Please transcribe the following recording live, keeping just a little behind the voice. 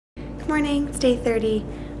morning, it's day 30.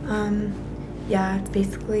 Yeah, it's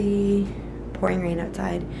basically pouring rain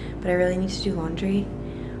outside, but I really need to do laundry.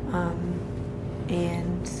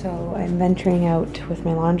 And so I'm venturing out with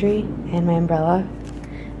my laundry and my umbrella.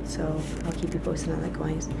 So I'll keep you posted on that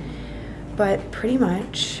goings. But pretty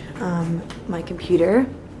much, my computer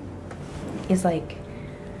is like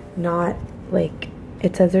not like,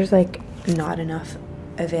 it says there's like not enough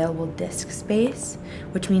available disk space,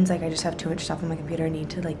 which means like I just have too much stuff on my computer. I need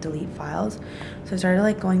to like delete files. So I started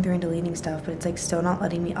like going through and deleting stuff, but it's like still not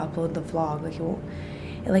letting me upload the vlog.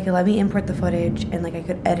 Like it let me import the footage and like I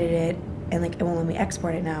could edit it, and like it won't let me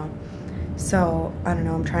export it now. So I don't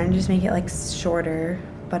know, I'm trying to just make it like shorter,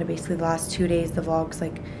 but basically the last 2 days the vlog's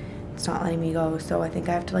like it's not letting me go. So I think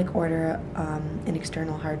I have to like order an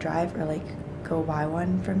external hard drive or like go buy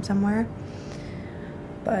one from somewhere.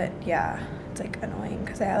 But yeah, it's like annoying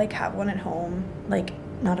because I like have one at home, like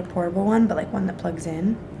not a portable one, but like one that plugs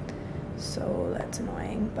in. So that's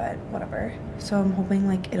annoying, but whatever. So I'm hoping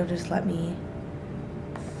like it'll just let me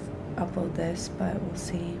upload this, but we'll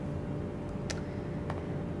see.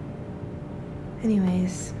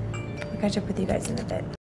 Anyways, I'll catch up with you guys in a bit.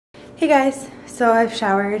 Hey guys, so I've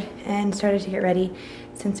showered and started to get ready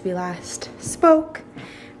since we last spoke,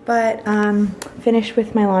 but finished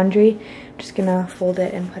with my laundry. I'm just gonna fold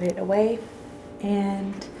it and put it away.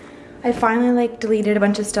 And I finally like deleted a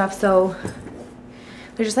bunch of stuff, so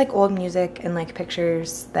there's just like old music and like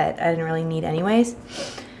pictures that I didn't really need anyways.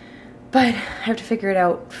 But I have to figure it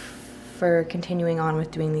out for continuing on with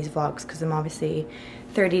doing these vlogs because I'm obviously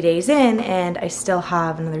 30 days in and I still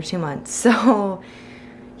have another 2 months. So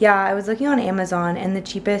yeah, I was looking on Amazon and the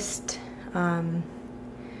cheapest, because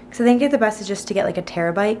I think the best is just to get like a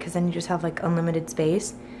terabyte because then you just have like unlimited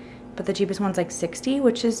space. But the cheapest one's like 60,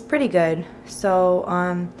 which is pretty good. So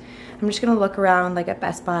I'm just gonna look around like at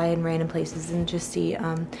Best Buy and random places and just see.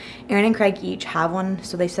 Aaron and Craig each have one,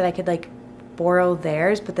 so they said I could like borrow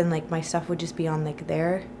theirs, but then like my stuff would just be on like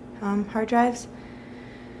their hard drives.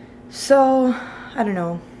 So I don't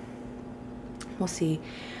know, we'll see.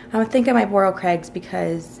 I think I might borrow Craig's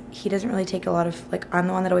because he doesn't really take a lot of, like, I'm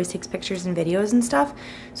the one that always takes pictures and videos and stuff,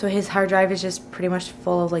 so his hard drive is just pretty much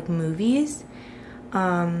full of like movies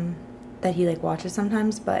that he like watches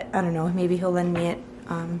sometimes. But I don't know, maybe he'll lend me it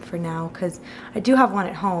for now because I do have one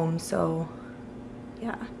at home. So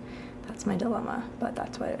yeah, that's my dilemma, but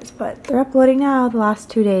that's what it is. But they're uploading now the last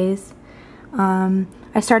 2 days.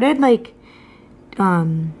 I started like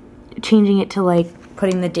changing it to like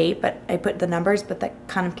putting the date, but I put the numbers, but that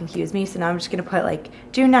kind of confused me, so now I'm just gonna put like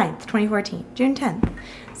June 9th 2014, June 10th.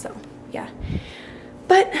 So yeah,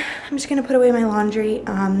 but I'm just gonna put away my laundry,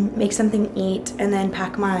 make something to eat, and then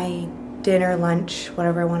pack my dinner, lunch,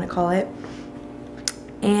 whatever I want to call it,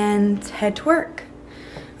 and head to work.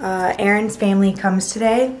 Aaron's family comes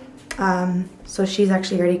today, so she's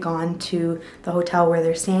actually already gone to the hotel where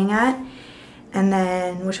they're staying at, and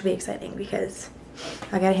then, which will be exciting because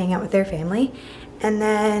I gotta hang out with their family. And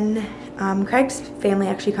then Craig's family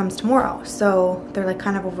actually comes tomorrow, so they're like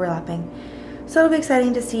kind of overlapping. So it'll be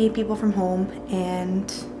exciting to see people from home,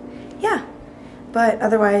 and yeah. But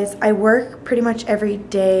otherwise, I work pretty much every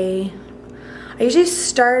day. I usually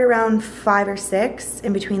start around 5 or 6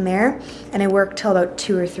 in between there, and I work till about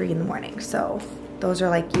 2 or 3 in the morning. So those are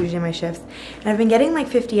like usually my shifts. And I've been getting like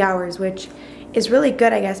 50 hours, which is really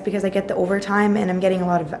good, I guess, because I get the overtime and I'm getting a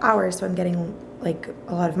lot of hours, so I'm getting like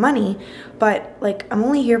a lot of money. But like I'm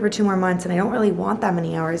only here for 2 more months and I don't really want that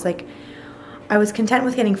many hours. Like I was content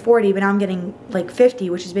with getting 40, but now I'm getting like 50,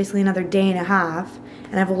 which is basically another day and a half,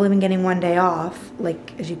 and I've only been getting 1 day off,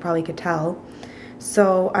 like as you probably could tell.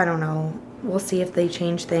 So I don't know, we'll see if they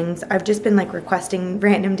change things. I've just been like requesting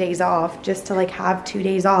random days off just to like have 2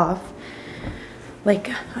 days off like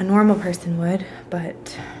a normal person would.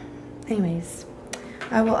 But anyways,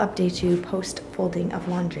 I will update you post folding of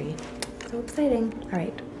laundry. So exciting. All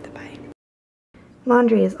right, bye.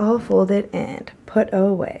 Laundry is all folded and put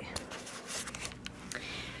away.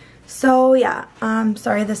 So yeah,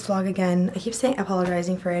 sorry this vlog again. I keep saying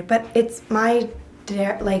apologizing for it, but it's my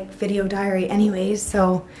like video diary anyways.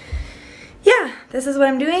 So yeah, this is what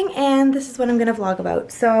I'm doing and this is what I'm gonna vlog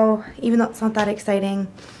about. So even though it's not that exciting,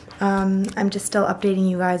 I'm just still updating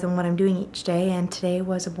you guys on what I'm doing each day, and today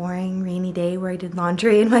was a boring rainy day where I did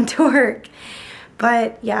laundry and went to work.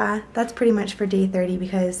 But yeah, that's pretty much for day 30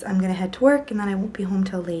 because I'm gonna head to work and then I won't be home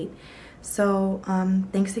till late. So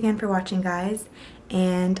thanks again for watching, guys,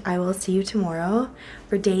 and I will see you tomorrow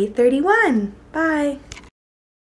for day 31. Bye.